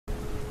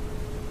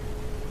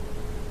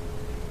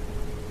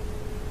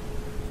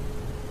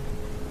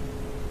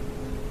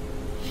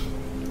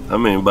I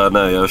mean, by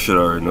now y'all should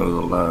already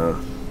know the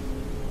line.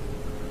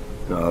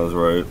 No, I was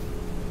right.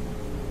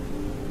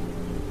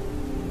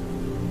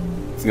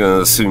 I was gonna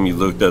assume you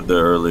looked at the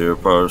earlier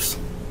parts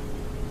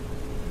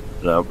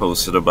that I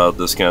posted about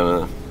this kind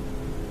of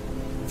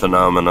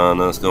phenomenon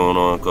that's going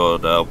on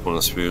called the outpouring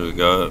of the Spirit of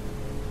God.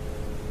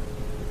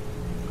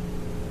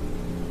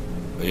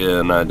 But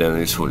yeah, an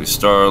identity for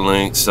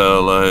Starlink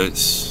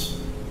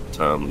satellites,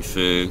 timely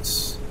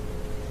fix.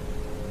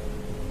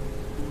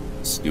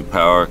 It's new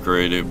power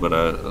created, but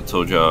I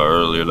told y'all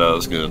earlier that I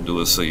was gonna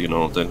do it so you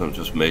don't think I'm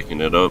just making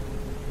it up.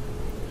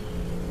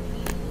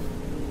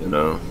 You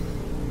know,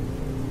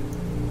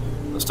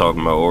 I was talking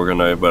about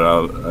Organite,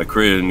 but I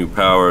created a new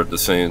power at the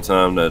same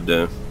time that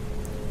day.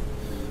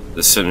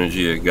 The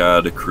synergy of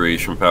God, the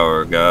creation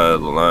power of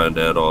God, lined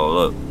that all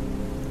up.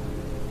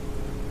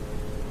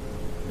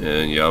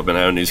 And y'all been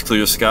having these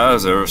clear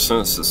skies ever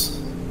since. This,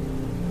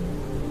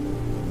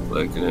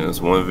 like in this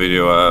one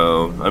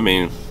video, I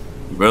mean,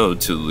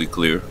 relatively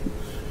clear.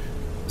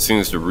 It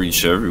seems to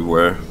reach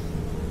everywhere.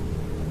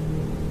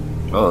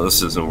 Oh,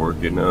 this isn't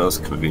working now. That's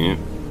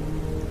convenient.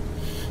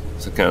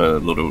 It's the kind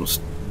of little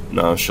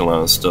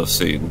nonchalant stuff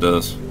Satan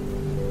does,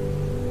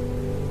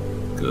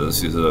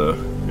 because he's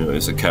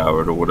he's a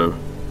coward or whatever.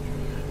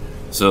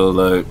 So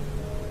like,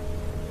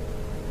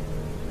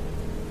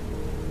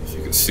 as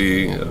you can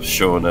see, I was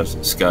showing that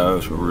the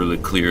skies were really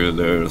clear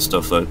there and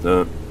stuff like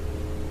that.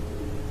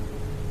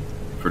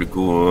 Pretty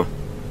cool, huh?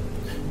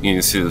 You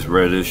can see this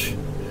reddish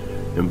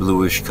and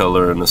bluish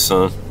color in the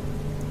sun.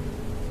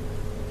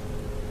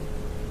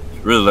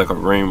 It's really like a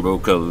rainbow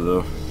color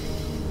though.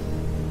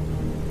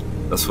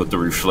 That's what the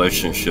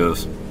reflection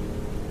shows.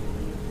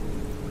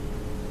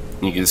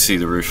 You can see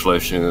the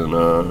reflection in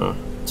the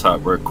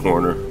top right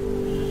corner.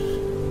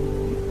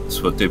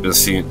 That's what they've been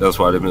seeing. That's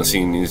why they've been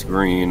seeing these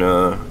green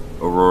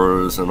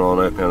auroras and all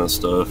that kind of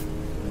stuff.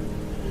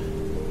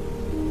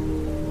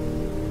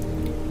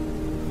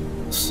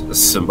 It's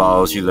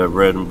symbology that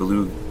red and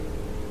blue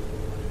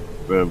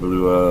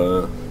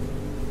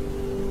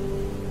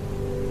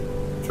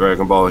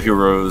Dragon Ball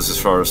heroes, as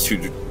far as two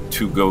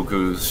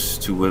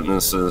Gokus, two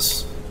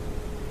witnesses,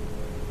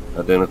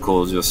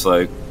 identical, just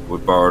like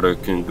with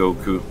Bardock and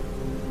Goku.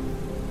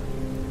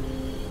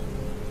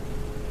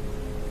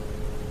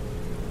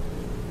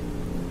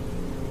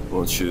 I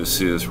want you to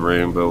see this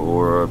rainbow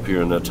aura up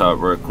here in the top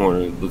right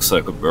corner. It looks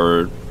like a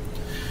bird.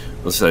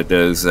 Looks like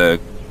that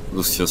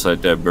looks just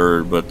like that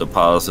bird, but the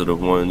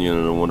positive one, you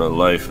know, the one of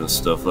life and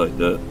stuff like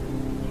that.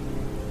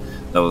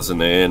 That was in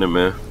the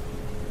anime.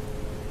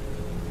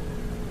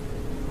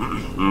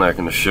 I'm not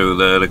gonna show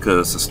that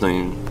because this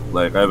thing,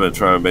 like, I've been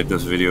trying to make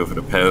this video for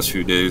the past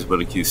few days, but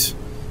it keeps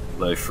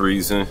like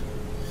freezing.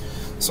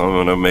 So I'm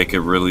gonna make it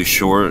really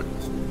short,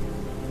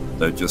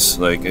 like just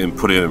like, and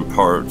put it in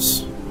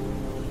parts.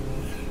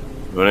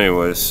 But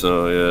anyway,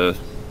 so yeah,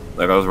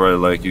 like I was right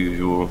like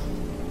usual.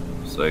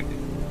 It's like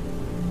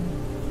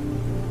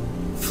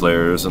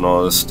flares and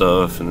all this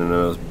stuff, and then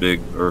there was a big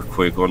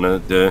earthquake on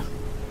that day.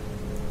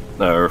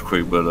 Not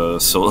earthquake, but a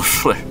solar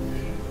flare.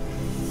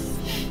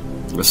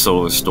 A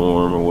solar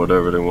storm or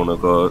whatever they want to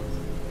call it.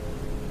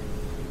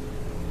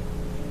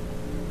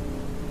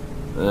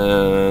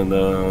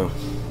 And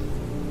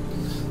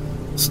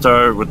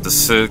start with the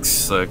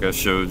 6, like I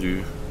showed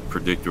you,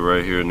 predicted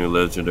right here, new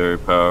legendary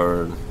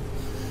power. And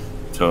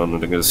telling them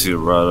they're gonna see the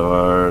Rod of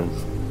Iron,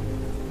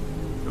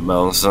 the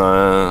Mount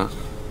Zion.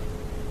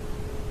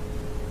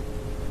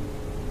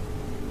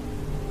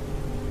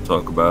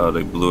 Talk about how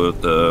they blew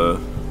up the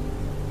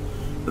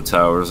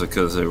towers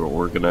because they were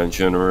Organite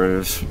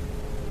generators.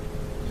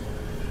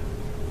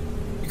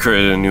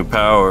 Created a new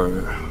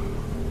power.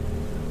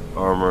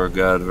 Armor of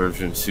God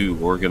version 2,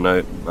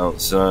 Organite, Mount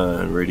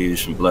Zion,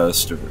 Radiation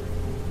Blaster,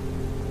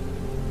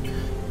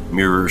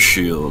 Mirror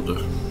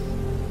Shield.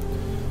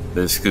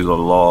 Basically the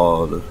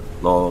law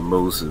of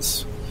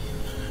Moses.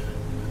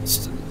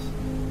 It's the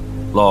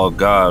law of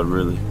God,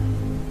 really.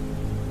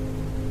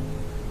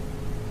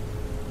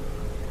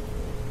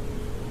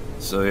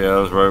 So yeah, I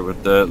was right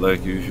with that,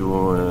 like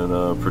usual,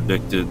 and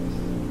predicted.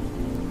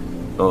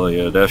 Oh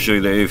yeah, that show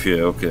you the 8th,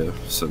 yeah, okay.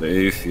 So the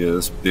 8th, yeah,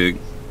 this big,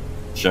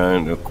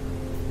 giant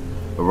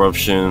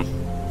eruption.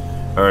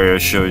 Alright, I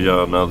showed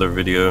y'all another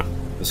video.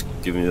 Just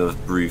giving you a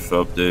brief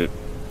update.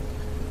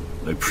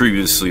 Like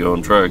previously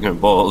on Dragon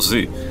Ball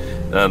Z.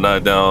 And I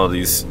knocked down all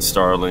these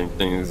Starlink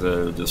things that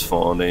are just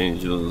fallen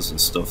angels and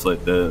stuff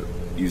like that.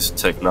 Use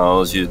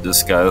technology to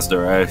disguise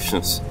their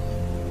actions.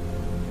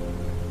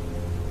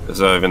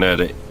 Because I even had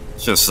it.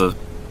 Just a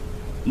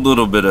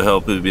little bit of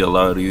help, it'd be a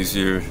lot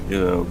easier, you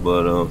know,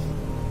 but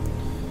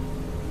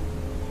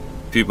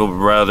people would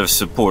rather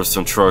support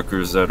some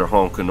truckers that are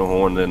honking the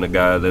horn than the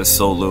guy that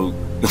soloed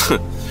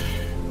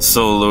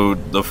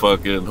the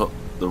fucking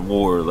the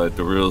war, like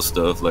the real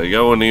stuff. Like,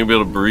 y'all wouldn't even be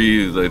able to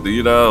breathe. Like, do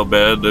you know how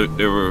bad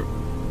they were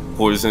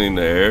poisoning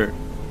the air?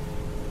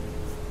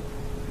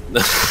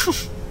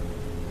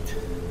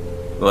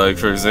 Like,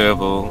 for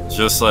example,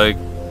 just like,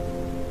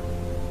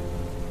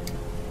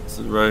 is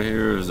it right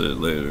here or is it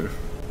later?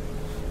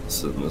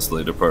 It's in this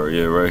later part,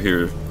 yeah, right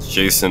here.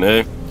 Jason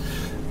A.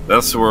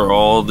 That's where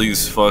all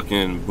these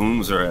fucking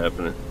booms are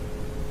happening.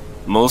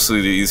 Mostly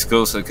the East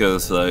Coast,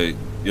 because, like,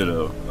 you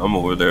know, I'm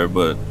over there,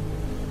 but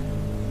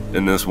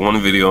in this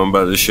one video I'm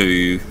about to show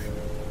you,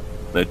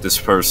 like,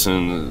 this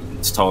person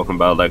is talking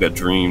about, like, a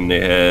dream they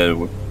had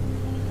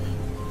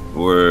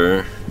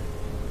where it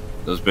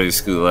was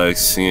basically like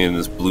seeing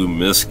this blue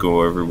mist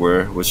go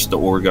everywhere, which the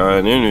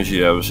Orgone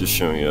energy I was just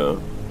showing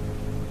y'all.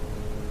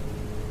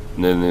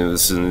 And then it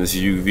was in this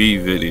UV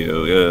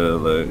video, yeah,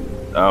 like,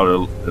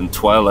 and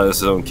Twilight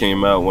Zone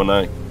came out when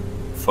I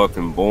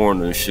fucking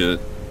born and shit.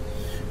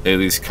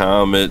 Halley's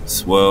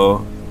Comets,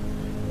 well,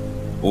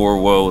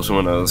 Orwell was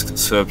when I was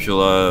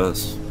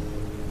conceptualized.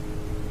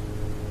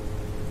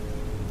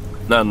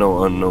 Not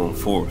no unknown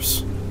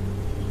force.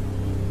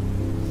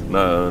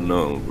 Not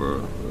unknown,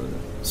 bro.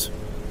 It's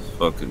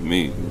fucking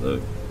me.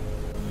 Like,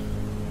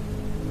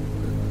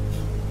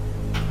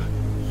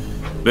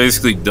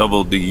 basically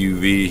doubled the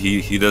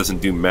UV. He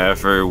doesn't do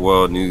math very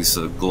well, and he's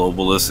a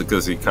globalist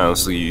because he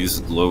constantly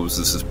uses globes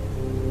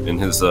in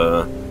his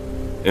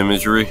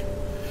imagery.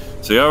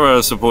 So y'all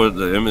rather support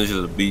the image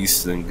of the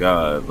beast than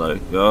God.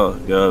 Like,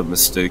 y'all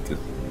mistaken.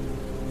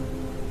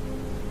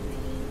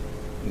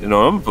 You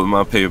know, I'm gonna put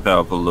my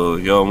PayPal below.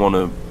 Y'all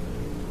wanna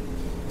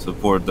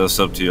support, that's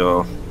up to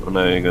y'all. I'm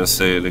not even gonna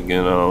say it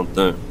again, I don't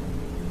think.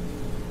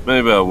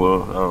 Maybe I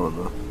will, I don't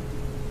know.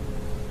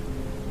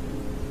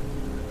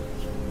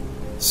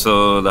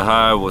 So the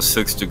high was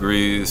 6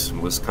 degrees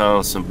in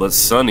Wisconsin, but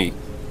sunny.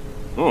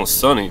 Oh,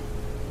 sunny.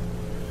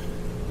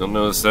 Don't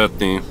notice that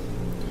theme.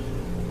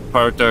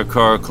 Parked our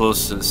car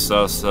close to the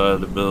south side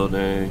of the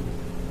building.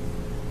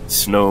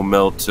 Snow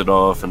melted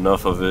off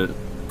enough of it,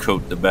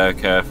 coat the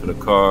back half of the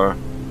car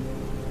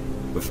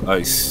with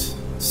ice.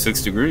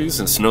 6 degrees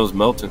and snow's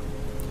melting.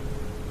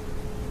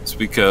 It's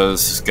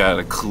because it's got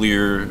a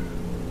clear,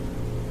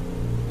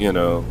 you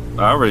know,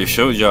 I already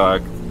showed y'all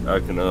I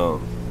can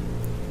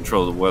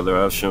control the weather.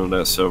 I've shown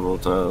that several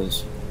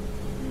times.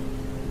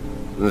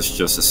 This is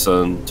just the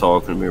sun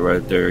talking to me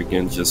right there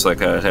again, just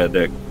like I had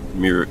that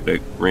mirror, that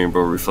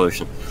rainbow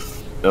reflection.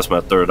 That's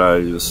my third eye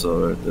you just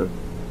saw right there.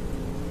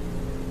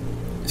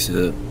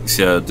 You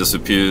see how it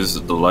disappears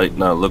with the light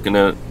not looking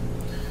at it?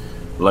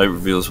 The light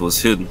reveals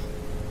what's hidden.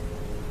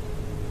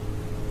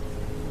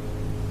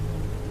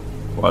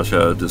 Watch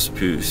how it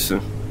disappears, see?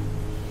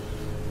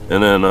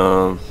 And then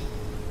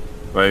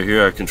right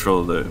here I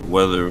control the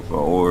weather, my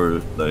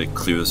aura, like,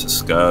 clears the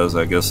skies.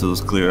 I guess it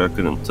was clear, I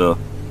couldn't tell.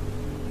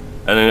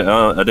 I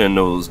didn't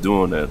know it was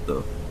doing that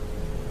though.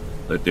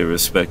 Like, they were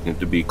expecting it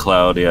to be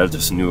cloudy. I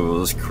just knew it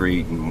was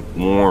creating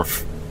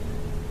warmth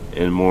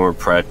and more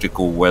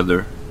practical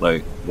weather,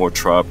 like more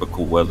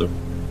tropical weather,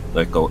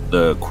 like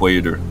the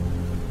equator,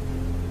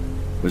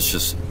 which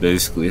is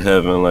basically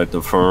having like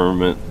the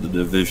firmament, the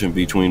division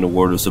between the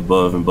waters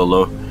above and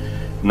below.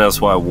 And that's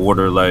why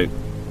water, like,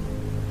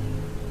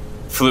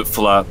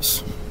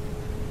 flip-flops,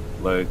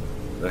 like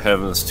the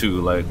heavens too,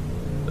 like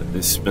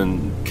they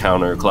spin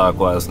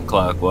counterclockwise and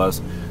clockwise.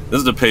 This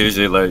is the page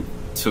they like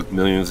took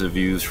millions of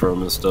views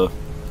from and stuff.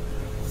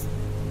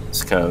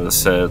 It's kind of a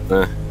sad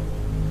thing.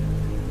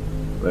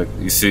 Like,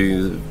 you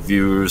see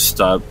viewers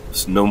stop,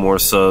 no more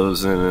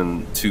subs, and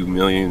then 2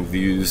 million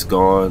views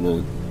gone,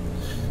 and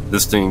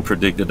this thing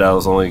predicted that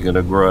was only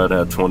gonna grow at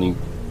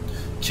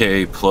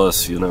 20K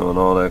plus, you know, and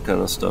all that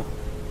kind of stuff.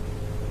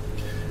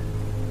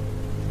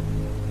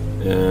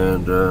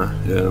 And yeah,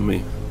 let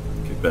me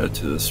get back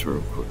to this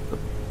real quick.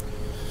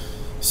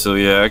 So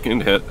yeah, I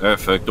can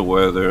affect the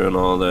weather and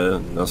all that,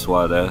 and that's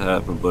why that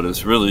happened. But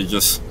it's really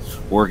just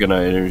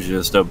Orgonite energy,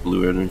 it's that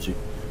blue energy,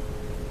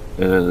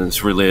 and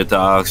it's related to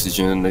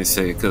oxygen. They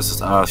say because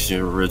it's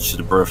oxygen rich,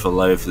 the breath of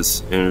life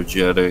is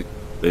energetic,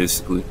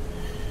 basically.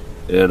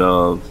 It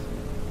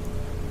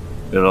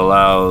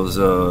allows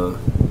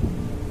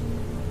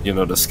you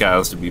know, the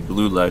skies to be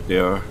blue like they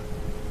are.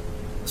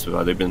 That's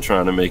why they've been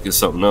trying to make it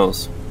something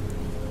else.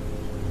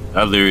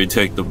 I literally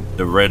take the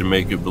red and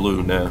make it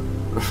blue now.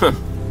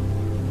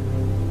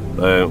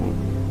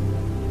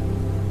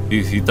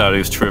 He thought he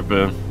was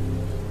tripping,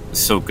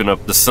 soaking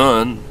up the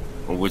sun,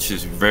 which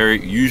is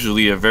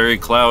usually a very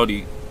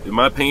cloudy. Am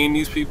I paying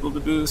these people to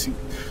do this?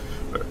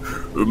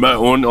 Am I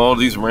on all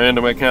these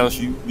random accounts?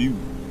 You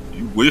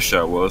wish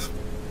I was.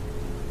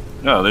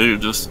 No, they're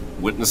just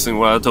witnessing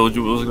what I told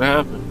you was gonna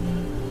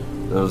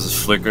happen. There was a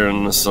flicker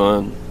in the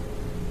sun,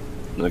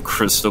 and a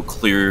crystal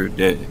clear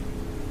day.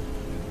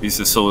 He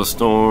said, so a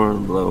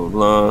storm, blah blah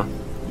blah,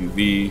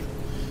 UV.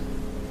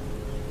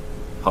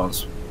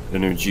 Possible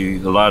energy,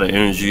 a lot of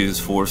energies,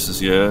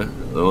 forces, yeah.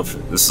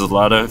 This is a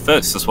lot of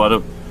effects. That's why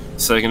the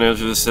second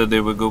energy said they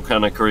would go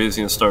kind of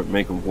crazy and start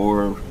making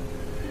war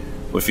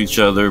with each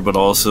other, but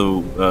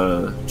also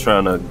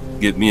trying to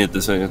get me at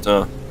the same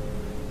time.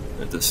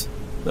 At this,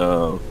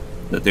 that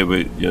they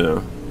would, you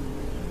know,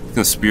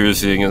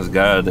 conspiracy against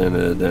God,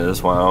 and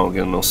that's why I don't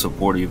get no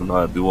support, even though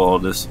I do all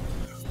this.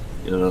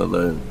 You know,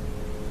 like,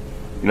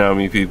 you know how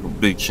many people,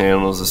 big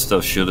channels and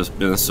stuff, should have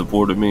been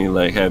supporting me,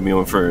 like had me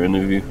on for an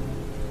interview.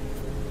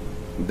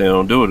 They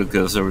don't do it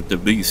because they're the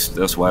beast.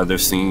 That's why they're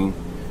seen,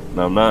 and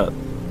I'm not.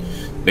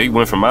 They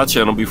went for my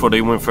channel before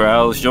they went for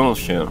Alex Jones'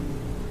 channel.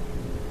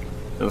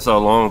 That's how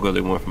long ago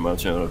they went for my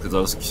channel, because I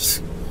was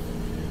just,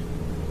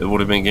 it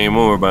would have been game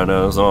over by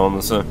now. That's all I'm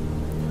gonna say.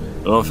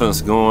 The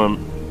offense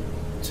going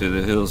to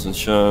the hills in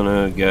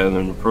China,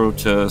 gathering the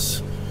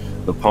protests.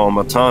 The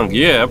Palma Tonga.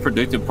 Yeah, I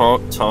predicted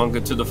Tonga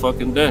to the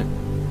fucking day.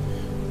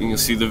 You can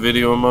see the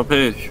video on my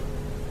page.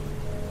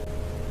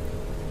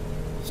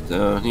 It's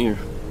down here.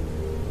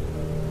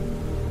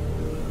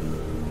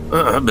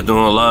 I've been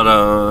doing a lot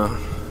of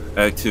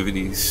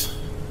activities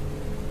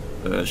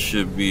that I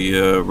should be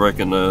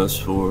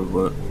recognized for,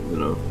 but you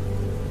know,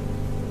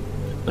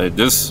 like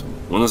this.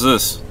 When is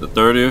this? The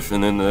 30th,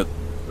 and then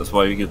that's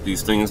why you get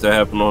these things that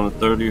happen on the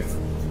 30th,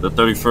 the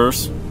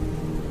 31st.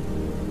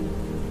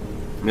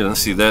 You're gonna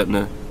see that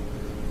in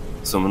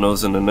some of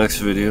those in the next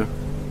video.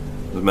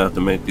 I'm about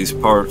to make these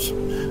parts.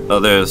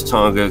 There's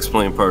Tonga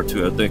Explained Part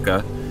 2. I think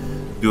I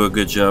do a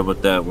good job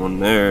with that one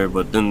there,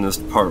 but then there's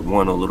Part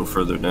 1 a little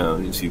further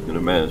down, as you can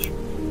imagine.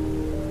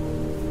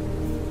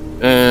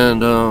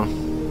 And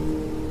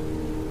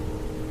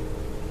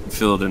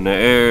filled in the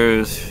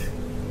air.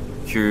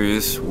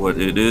 Curious what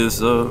it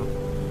is.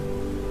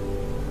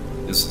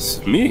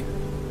 It's me.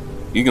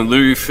 You can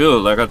literally feel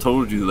it, like I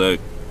told you, like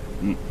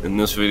in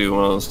this video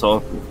when I was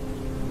talking.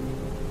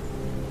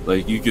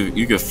 Like you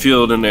could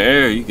feel it in the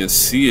air. You can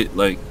see it,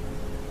 like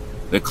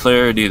the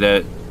clarity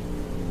that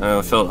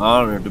I felt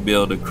honored to be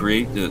able to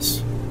create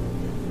this.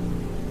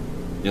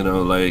 You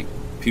know, like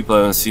people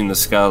haven't seen the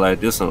sky like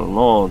this in a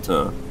long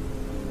time.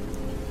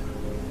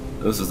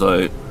 This is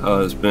like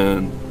how it's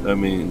been. I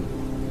mean,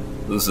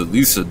 this is at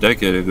least a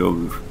decade ago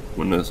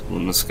when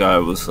the sky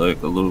was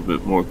like a little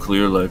bit more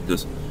clear like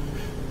this.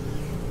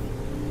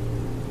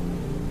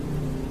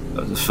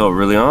 I just felt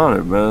really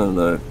honored, man.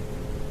 Like,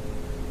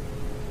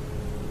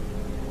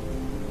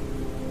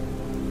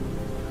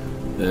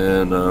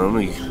 and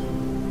a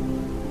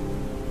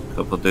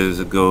couple of days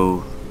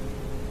ago,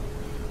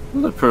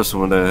 the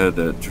person when I had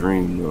that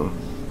dream, though,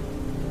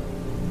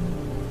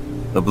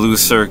 a blue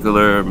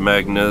circular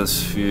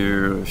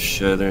magnetosphere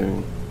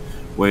shedding,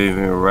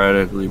 waving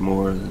erratically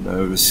more than I've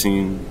ever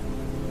seen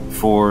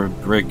before,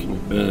 breaking a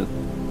bit.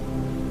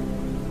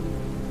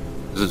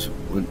 Just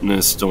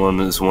witnessed on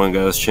this one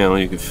guy's channel.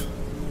 You could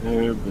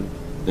hear, but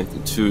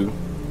thinking too.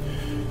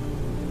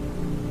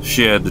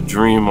 She had the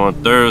dream on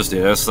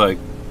Thursday. That's like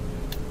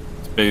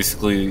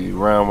basically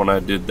around when I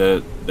did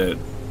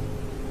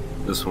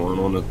this one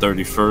on the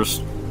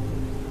 31st.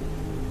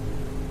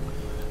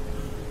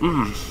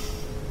 I'm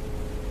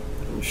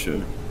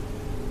sure.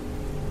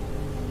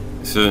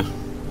 See,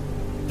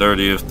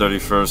 30th,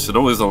 31st. It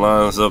always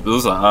aligns up. It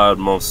was an odd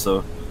month,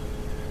 so.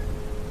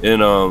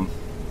 And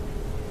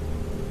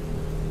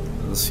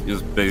it's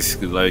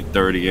basically like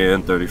 30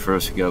 and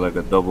 31st. You got like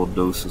a double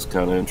dose. It's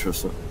kind of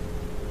interesting.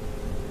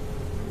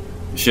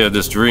 She had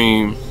this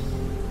dream,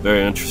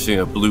 very interesting.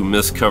 A blue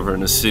mist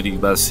covering the city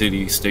by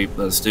city, state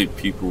by state.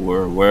 People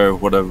were aware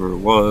of whatever it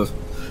was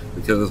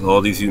because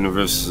all these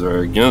universes are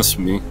against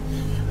me.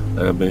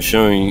 Like I've been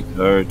showing you, I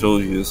already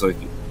told you, it's like,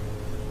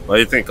 why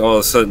do you think all of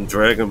a sudden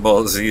Dragon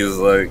Ball Z is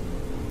like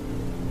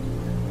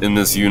in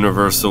this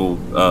universal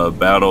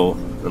battle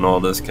and all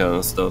this kind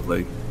of stuff?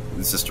 Like,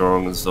 it's the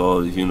strongest of all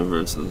the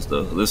universes and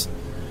stuff.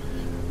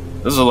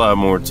 There's a lot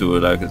more to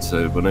it, I could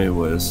say, but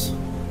anyways,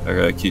 I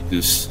gotta keep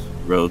this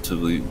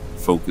relatively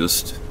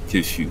focused in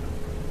case you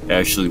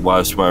actually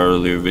watched my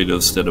earlier videos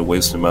instead of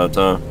wasting my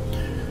time.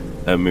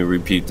 Have me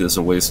repeat this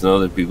and wasting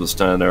other people's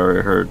time that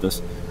already heard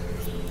this.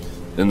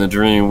 In the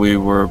dream, we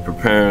were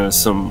preparing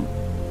some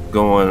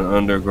going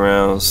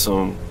underground,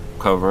 some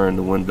covering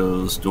the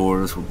windows,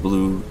 doors with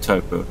blue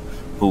type of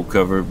pool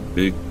cover,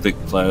 big thick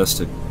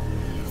plastic.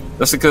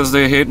 That's because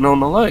they're hating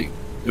on the light.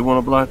 They want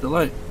to block the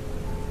light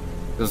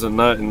because they're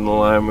not in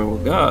alignment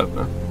with God,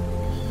 man.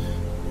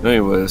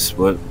 Anyways,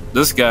 but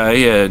this guy,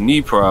 he had a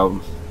knee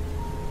problem.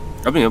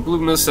 I mean, a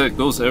blue mist that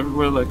goes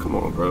everywhere. Like, come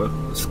on, bro.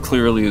 It's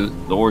clearly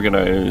the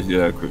organized energy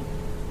accurate.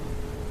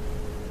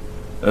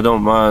 I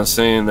don't mind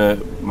saying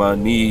that my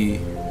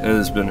knee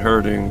has been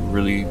hurting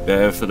really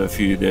bad for the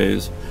few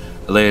days.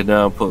 I laid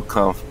down, put a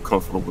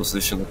comfortable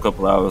position. A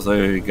couple hours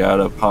later, he got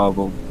up,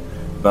 hobbled,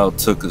 about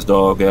took his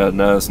dog out.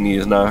 Now his knee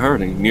is not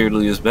hurting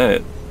nearly as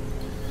bad.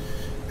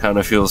 Kind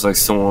of feels like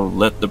someone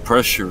let the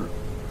pressure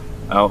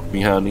out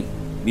behind the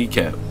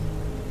kneecap.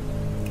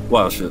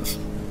 Watch this.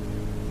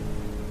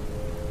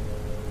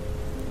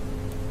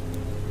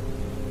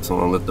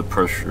 Someone let the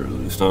pressure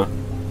loose, huh?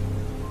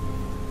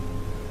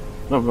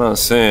 I'm not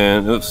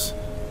saying it's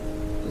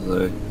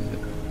like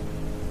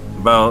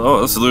about, oh,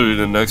 that's literally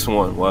the next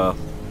one. Wow,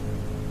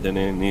 they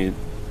didn't need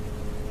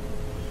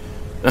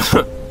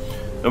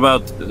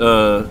about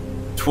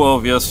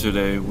 12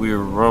 yesterday. We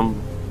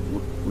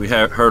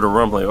had heard a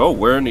rumbling. Oh,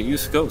 we're in the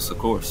East Coast, of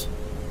course,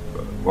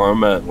 where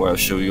I'm at, where I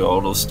show you all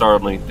those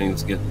Starlink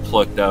things get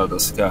plucked out of the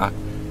sky,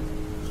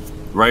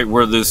 right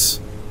where this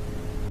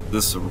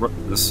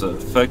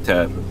effect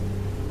happened.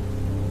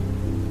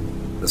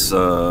 This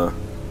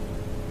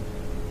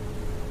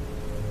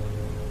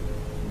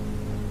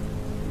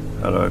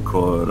how do I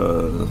call it?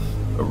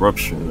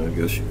 eruption, I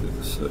guess you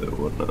could say, or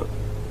whatnot.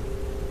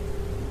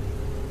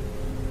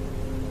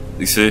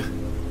 You see,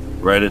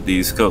 right at the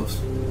East Coast.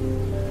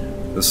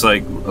 It's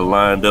like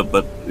lined up,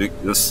 but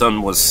the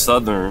sun was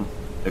southern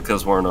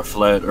because we're on a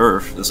flat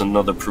Earth. There's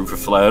another proof of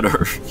flat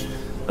Earth.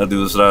 I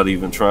do this without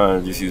even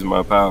trying, just using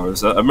my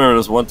powers. I remember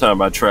this one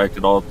time I tracked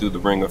it all through the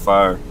Ring of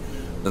Fire,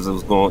 because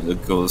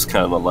it goes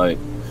kind of like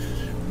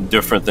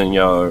different than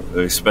y'all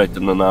are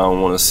expecting, and I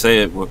don't want to say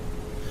it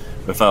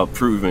without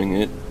proving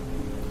it.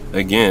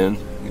 Again,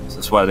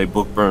 that's why they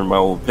book burned my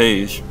old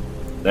page.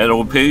 That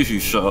old page you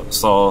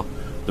saw,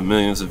 the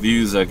millions of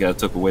views that got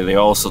took away, they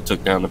also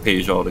took down the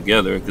page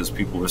altogether because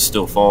people were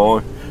still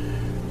following.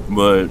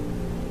 But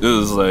it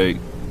was like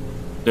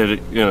that,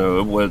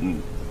 it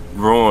wasn't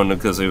growing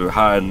because they were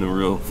hiding the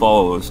real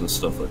followers and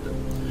stuff like that.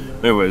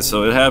 Anyway,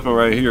 so it happened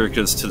right here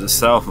because to the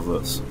south of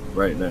us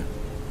right now,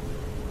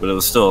 but it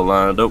was still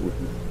lined up with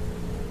me.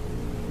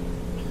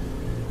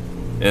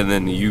 And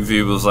then the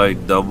UV was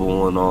like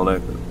double and all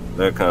that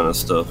kind of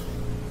stuff.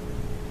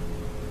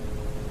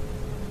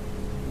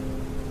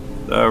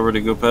 Did I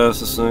already go past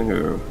this thing,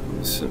 or let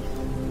me see?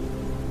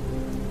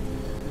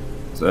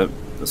 That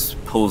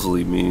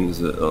supposedly means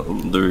that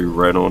I'm literally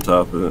right on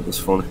top of it. It's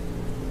funny.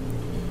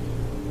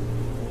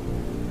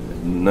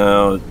 And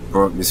now it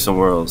brought me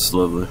somewhere else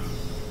lovely.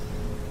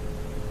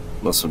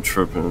 Unless I'm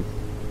tripping.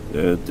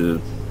 Yeah, it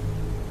did.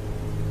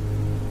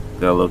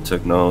 Gotta love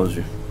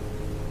technology.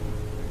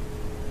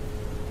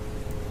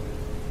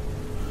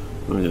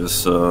 Let me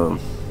just,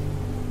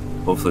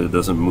 hopefully it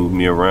doesn't move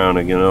me around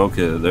again.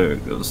 Okay, there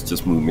it goes.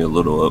 Just move me a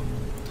little up.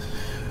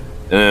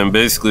 And then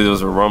basically there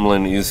was a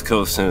rumbling in the East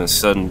Coast and a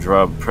sudden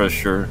drop of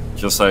pressure,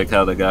 just like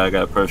how the guy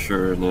got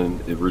pressure and then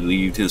it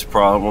relieved his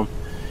problem.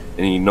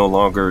 And he no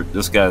longer,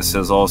 this guy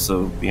says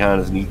also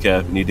behind his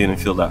kneecap, and he didn't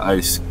feel the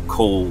ice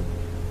cold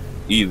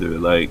either.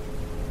 Like,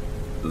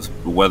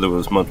 the weather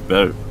was much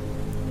better.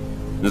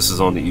 This is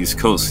on the East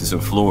Coast. He's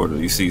in Florida.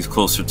 You see, he's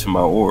closer to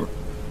my orb.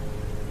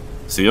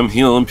 See, I'm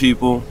healing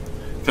people,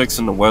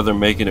 fixing the weather,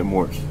 making it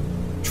more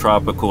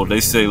tropical. They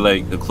say,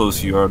 like, the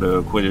closer you are to the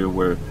equator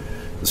where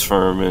this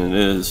firmament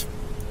is,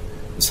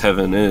 this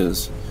heaven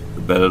is,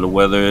 the better the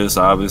weather is,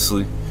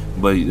 obviously.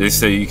 But they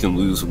say you can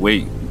lose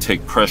weight and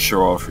take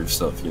pressure off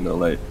yourself,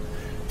 like,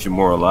 if you're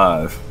more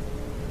alive.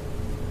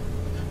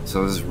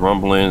 So this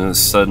rumbling and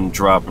sudden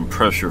drop in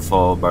pressure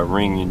followed by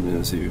ringing in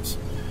his ears.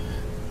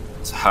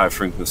 It's a high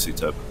frequency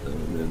type of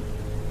thing.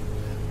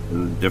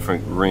 And a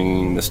different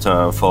ringing this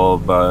time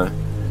followed by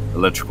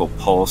electrical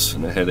pulse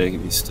and a headache,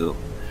 and he still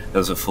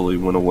hasn't fully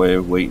went away,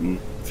 waiting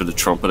for the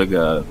trumpet of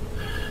God.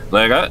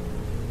 Like,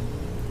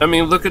 I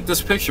mean, look at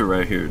this picture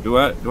right here. Do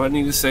I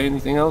need to say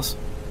anything else?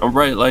 I'm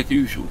right like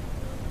usual.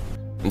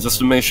 And just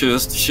to make sure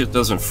this shit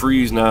doesn't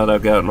freeze now that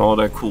I've gotten all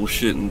that cool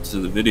shit into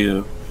the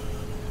video,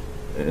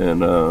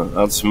 and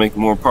I'll just make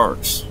more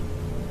parts.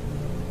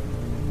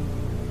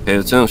 Pay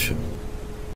attention.